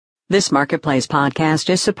This Marketplace podcast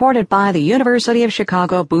is supported by the University of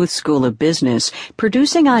Chicago Booth School of Business,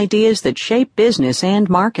 producing ideas that shape business and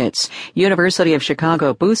markets. University of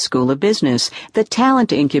Chicago Booth School of Business, the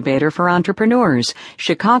talent incubator for entrepreneurs.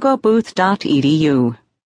 chicagobooth.edu.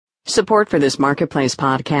 Support for this Marketplace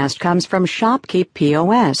podcast comes from ShopKeep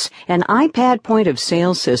POS, an iPad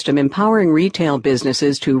point-of-sale system empowering retail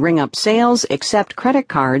businesses to ring up sales, accept credit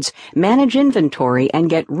cards, manage inventory,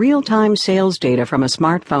 and get real-time sales data from a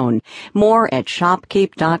smartphone. More at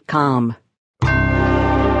shopkeep.com.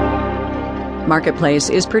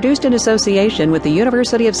 Marketplace is produced in association with the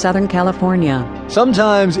University of Southern California.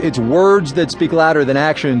 Sometimes it's words that speak louder than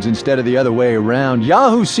actions instead of the other way around.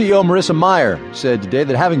 Yahoo CEO Marissa Mayer said today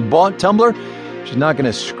that having bought Tumblr, she's not going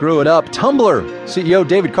to screw it up. Tumblr CEO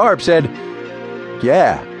David Karp said,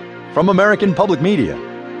 yeah, from American Public Media,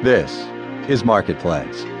 this is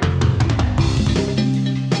Marketplace.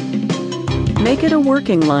 Make it a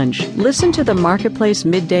working lunch. Listen to the Marketplace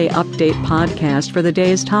Midday Update podcast for the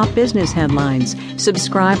day's top business headlines.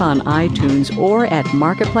 Subscribe on iTunes or at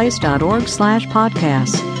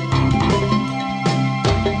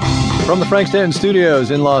marketplace.org/podcasts. From the Frank Stanton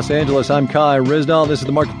Studios in Los Angeles, I'm Kai Ryssdal. This is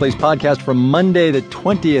the Marketplace podcast for Monday, the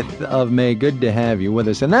 20th of May. Good to have you with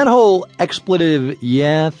us. And that whole expletive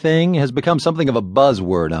yeah thing has become something of a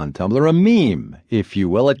buzzword on Tumblr, a meme, if you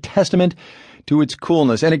will, a testament to its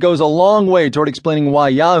coolness. And it goes a long way toward explaining why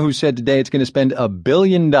Yahoo said today it's going to spend $1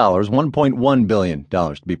 billion, $1.1 billion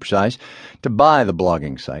to be precise, to buy the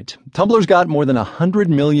blogging site. Tumblr's got more than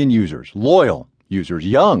 100 million users, loyal users,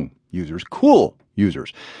 young users, cool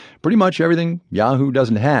users. Pretty much everything Yahoo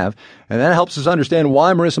doesn't have. And that helps us understand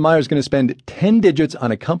why Marissa Mayer is going to spend 10 digits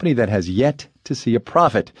on a company that has yet to see a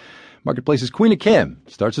profit. Marketplace's Queen of Kim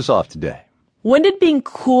starts us off today. When did being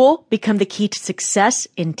cool become the key to success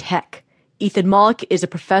in tech? Ethan Mollick is a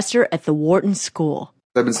professor at the Wharton School.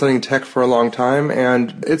 I've been studying tech for a long time,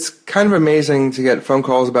 and it's kind of amazing to get phone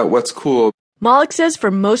calls about what's cool. Mollick says for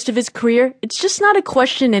most of his career, it's just not a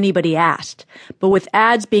question anybody asked. But with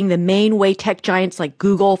ads being the main way tech giants like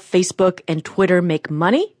Google, Facebook, and Twitter make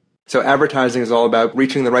money? So advertising is all about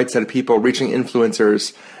reaching the right set of people, reaching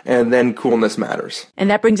influencers, and then coolness matters. And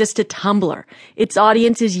that brings us to Tumblr. Its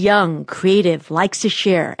audience is young, creative, likes to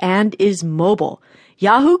share, and is mobile.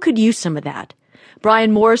 Yahoo could use some of that.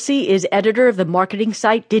 Brian Morrissey is editor of the marketing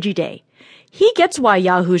site DigiDay. He gets why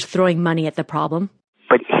Yahoo's throwing money at the problem.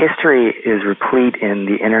 But history is replete in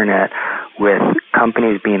the internet with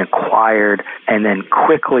companies being acquired and then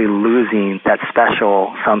quickly losing that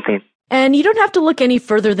special something. And you don't have to look any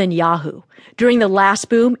further than Yahoo. During the last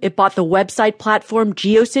boom, it bought the website platform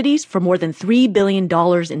GeoCities for more than $3 billion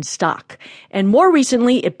in stock. And more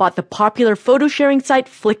recently, it bought the popular photo sharing site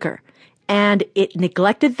Flickr. And it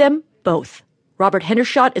neglected them both. Robert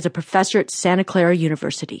Hendershot is a professor at Santa Clara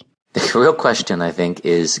University. The real question, I think,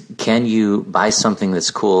 is can you buy something that's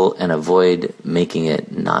cool and avoid making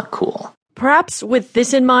it not cool? Perhaps with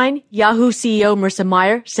this in mind, Yahoo CEO Marissa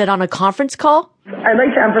Mayer said on a conference call, I'd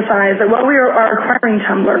like to emphasize that while we are acquiring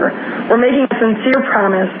Tumblr, we're making a sincere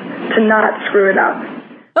promise to not screw it up.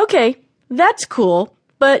 Okay, that's cool.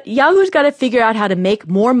 But Yahoo's got to figure out how to make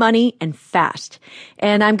more money and fast.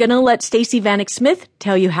 And I'm going to let Stacey Vanek Smith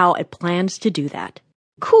tell you how it plans to do that.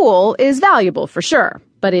 Cool is valuable for sure,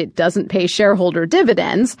 but it doesn't pay shareholder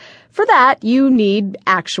dividends. For that, you need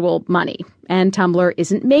actual money. And Tumblr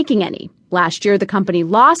isn't making any. Last year, the company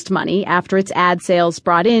lost money after its ad sales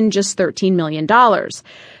brought in just $13 million.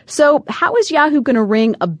 So how is Yahoo going to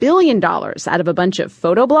wring $1 billion out of a bunch of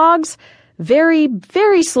photo blogs? Very,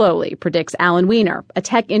 very slowly, predicts Alan Wiener, a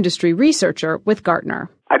tech industry researcher with Gartner.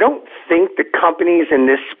 I don't think the companies in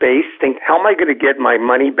this space think, how am I going to get my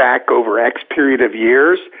money back over X period of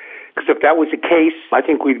years? Because if that was the case, I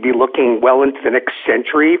think we'd be looking well into the next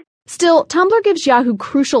century. Still, Tumblr gives Yahoo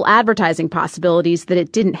crucial advertising possibilities that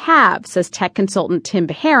it didn't have, says tech consultant Tim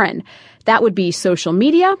Beharon. That would be social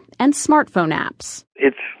media and smartphone apps.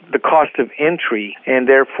 It's the cost of entry, and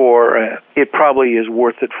therefore it probably is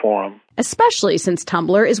worth it for them. Especially since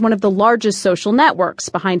Tumblr is one of the largest social networks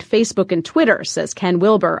behind Facebook and Twitter, says Ken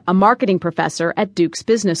Wilber, a marketing professor at Duke's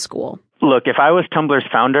Business School. Look, if I was Tumblr's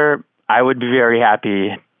founder, I would be very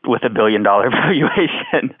happy with $1 billion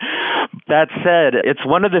valuation. That said, it's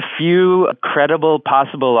one of the few credible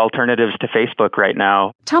possible alternatives to Facebook right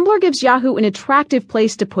now. Tumblr gives Yahoo an attractive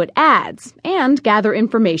place to put ads and gather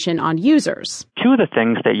information on users. Two of the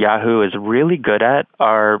things that Yahoo is really good at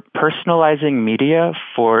are personalizing media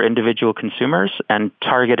for individual consumers and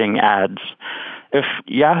targeting ads. If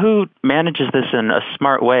Yahoo manages this in a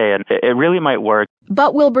smart way, it really might work.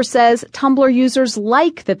 But Wilbur says Tumblr users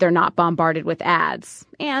like that they're not bombarded with ads.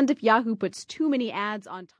 And if Yahoo puts too many ads on